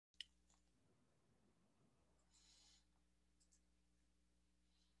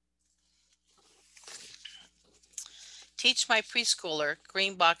Teach My Preschooler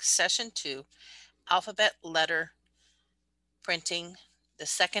Green Box Session 2, Alphabet Letter Printing, the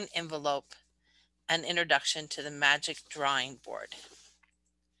Second Envelope, An Introduction to the Magic Drawing Board.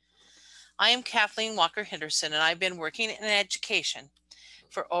 I am Kathleen Walker Henderson, and I've been working in education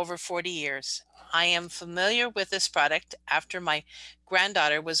for over 40 years. I am familiar with this product after my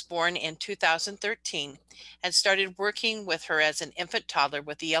granddaughter was born in 2013 and started working with her as an infant toddler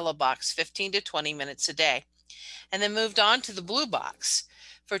with the yellow box 15 to 20 minutes a day, and then moved on to the blue box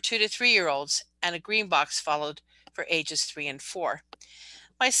for 2 to 3-year-olds, and a green box followed for ages 3 and 4.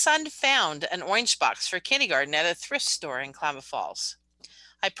 My son found an orange box for kindergarten at a thrift store in Klamath Falls.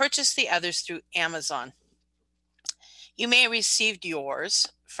 I purchased the others through Amazon. You may have received yours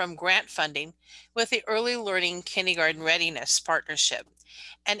from grant funding with the Early Learning Kindergarten Readiness Partnership,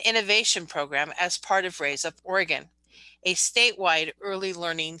 an innovation program as part of Raise Up Oregon, a statewide early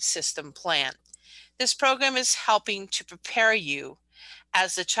learning system plan. This program is helping to prepare you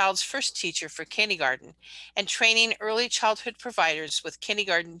as the child's first teacher for kindergarten and training early childhood providers with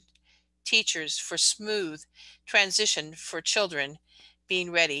kindergarten teachers for smooth transition for children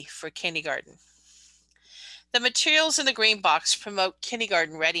being ready for kindergarten. The materials in the green box promote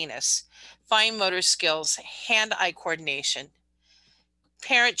kindergarten readiness, fine motor skills, hand-eye coordination,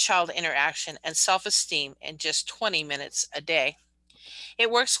 parent-child interaction, and self-esteem in just 20 minutes a day. It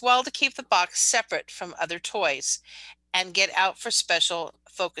works well to keep the box separate from other toys and get out for special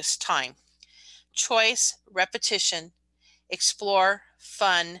focused time. Choice, repetition, explore,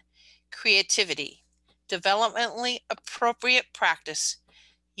 fun, creativity, developmentally appropriate practice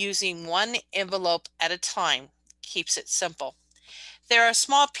using one envelope at a time keeps it simple. There are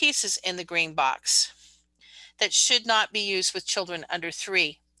small pieces in the green box that should not be used with children under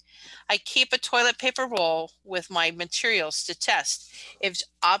 3. I keep a toilet paper roll with my materials to test. If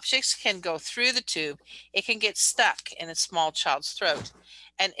objects can go through the tube, it can get stuck in a small child's throat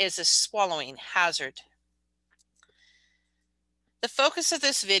and is a swallowing hazard. The focus of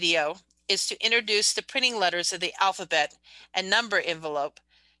this video is to introduce the printing letters of the alphabet and number envelope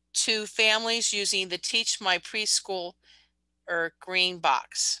to families using the Teach My Preschool green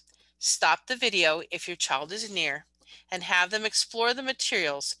box. Stop the video if your child is near and have them explore the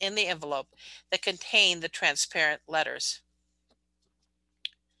materials in the envelope that contain the transparent letters.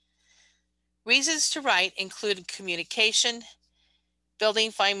 Reasons to write include communication,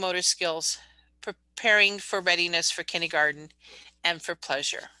 building fine motor skills, preparing for readiness for kindergarten, and for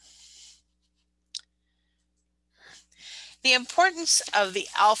pleasure. The importance of the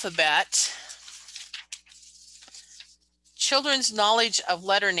alphabet. Children's knowledge of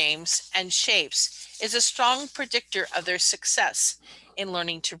letter names and shapes is a strong predictor of their success in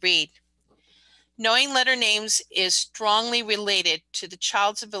learning to read. Knowing letter names is strongly related to the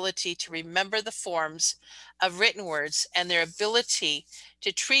child's ability to remember the forms of written words and their ability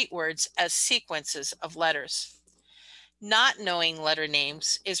to treat words as sequences of letters. Not knowing letter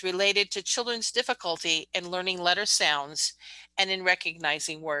names is related to children's difficulty in learning letter sounds and in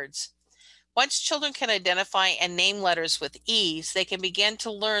recognizing words. Once children can identify and name letters with ease, they can begin to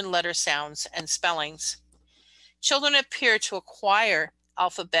learn letter sounds and spellings. Children appear to acquire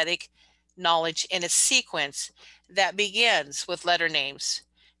alphabetic knowledge in a sequence that begins with letter names,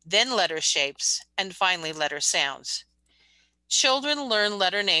 then letter shapes, and finally letter sounds. Children learn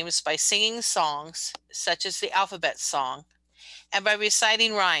letter names by singing songs, such as the alphabet song, and by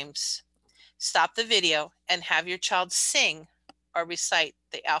reciting rhymes. Stop the video and have your child sing or recite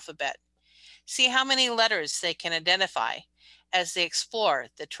the alphabet. See how many letters they can identify as they explore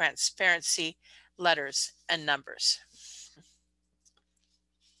the transparency letters and numbers.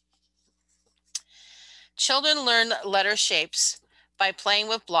 Children learn letter shapes by playing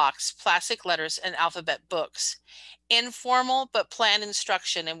with blocks, plastic letters, and alphabet books. Informal but planned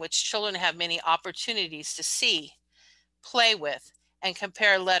instruction in which children have many opportunities to see, play with, and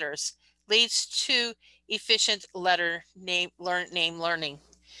compare letters leads to efficient letter name learning.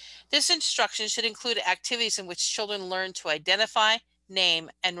 This instruction should include activities in which children learn to identify, name,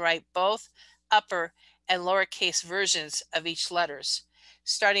 and write both upper and lowercase versions of each letters,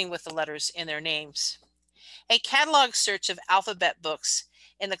 starting with the letters in their names. A catalog search of alphabet books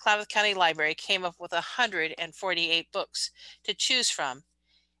in the Klamath County Library came up with 148 books to choose from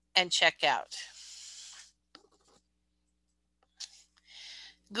and check out.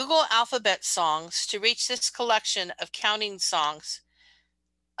 Google alphabet songs to reach this collection of counting songs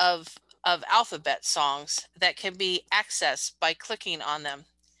of alphabet songs that can be accessed by clicking on them.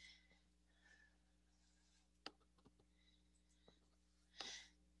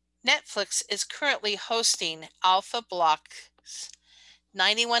 Netflix is currently hosting Alpha Block's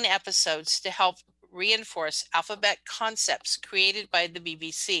 91 episodes to help reinforce alphabet concepts created by the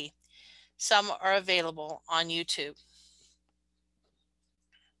BBC. Some are available on YouTube.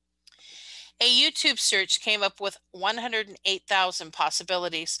 A YouTube search came up with 108,000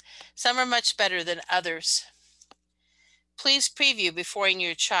 possibilities. Some are much better than others. Please preview before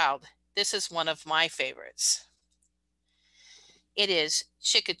your child. This is one of my favorites. It is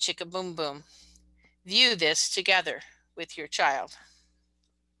Chicka Chicka Boom Boom. View this together with your child.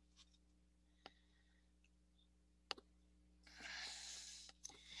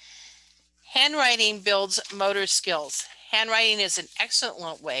 Handwriting builds motor skills. Handwriting is an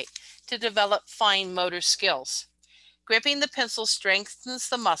excellent way to develop fine motor skills. Gripping the pencil strengthens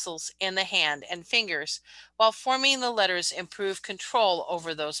the muscles in the hand and fingers, while forming the letters improve control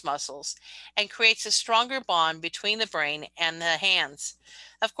over those muscles and creates a stronger bond between the brain and the hands.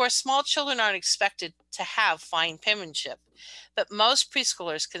 Of course, small children aren't expected to have fine penmanship, but most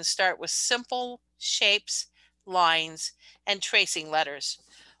preschoolers can start with simple shapes, lines, and tracing letters.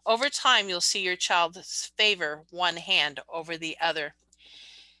 Over time, you'll see your child favor one hand over the other.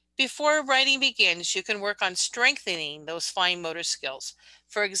 Before writing begins, you can work on strengthening those fine motor skills.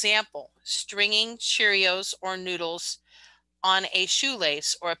 For example, stringing Cheerios or noodles on a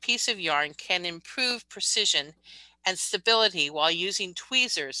shoelace or a piece of yarn can improve precision and stability, while using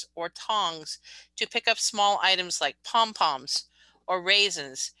tweezers or tongs to pick up small items like pom-poms or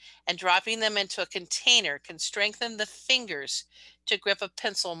raisins and dropping them into a container can strengthen the fingers to grip a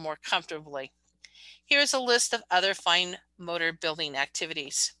pencil more comfortably. Here's a list of other fine motor building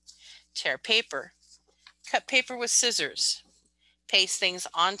activities. Tear paper, cut paper with scissors, paste things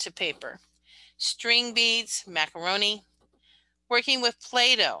onto paper, string beads, macaroni, working with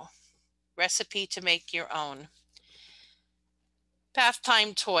Play-Doh, recipe to make your own. Bath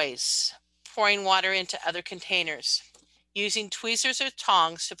time toys, pouring water into other containers, using tweezers or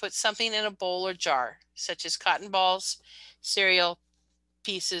tongs to put something in a bowl or jar, such as cotton balls, cereal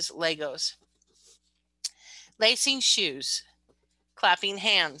pieces, Legos. Lacing shoes, clapping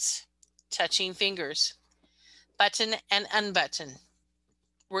hands, touching fingers, button and unbutton,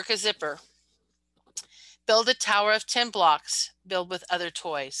 work a zipper, build a tower of 10 blocks, build with other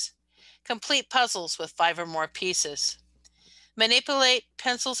toys, complete puzzles with 5 or more pieces, manipulate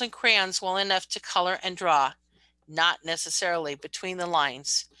pencils and crayons well enough to color and draw, not necessarily between the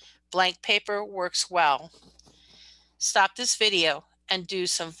lines. Blank paper works well. Stop this video and do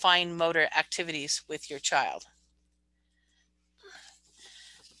some fine motor activities with your child.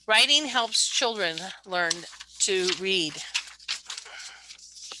 Writing helps children learn to read.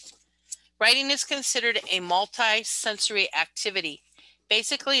 Writing is considered a multi-sensory activity.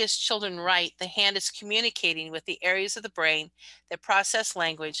 Basically, as children write, the hand is communicating with the areas of the brain that process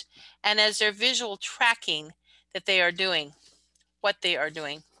language, and as their visual tracking that they are doing, what they are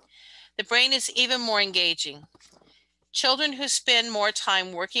doing. The brain is even more engaging. Children who spend more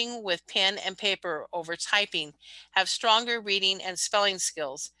time working with pen and paper over typing have stronger reading and spelling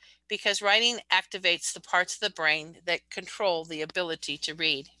skills because writing activates the parts of the brain that control the ability to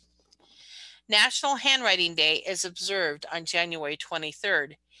read. National Handwriting Day is observed on January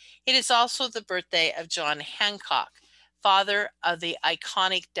 23rd. It is also the birthday of John Hancock, father of the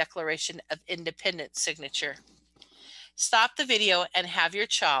iconic Declaration of Independence signature. Stop the video and have your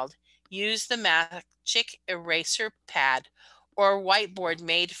child use the magic eraser pad or whiteboard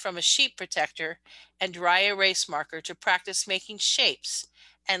made from a sheet protector and dry erase marker to practice making shapes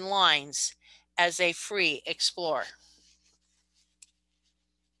and lines as a free explore.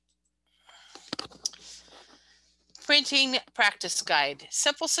 Printing practice guide.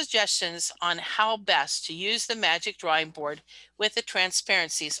 Simple suggestions on how best to use the magic drawing board with the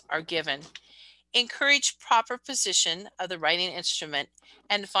transparencies are given. Encourage proper position of the writing instrument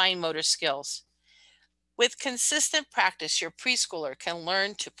and fine motor skills. With consistent practice, your preschooler can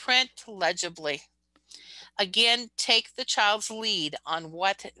learn to print legibly. Again, take the child's lead on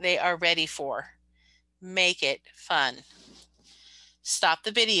what they are ready for. Make it fun. Stop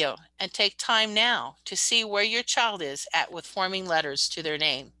the video and take time now to see where your child is at with forming letters to their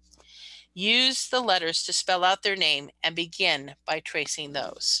name. Use the letters to spell out their name and begin by tracing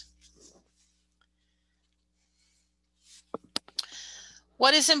those.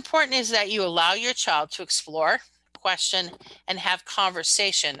 What is important is that you allow your child to explore, question, and have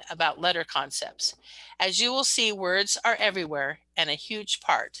conversation about letter concepts. As you will see, words are everywhere and a huge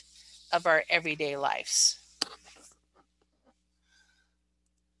part of our everyday lives.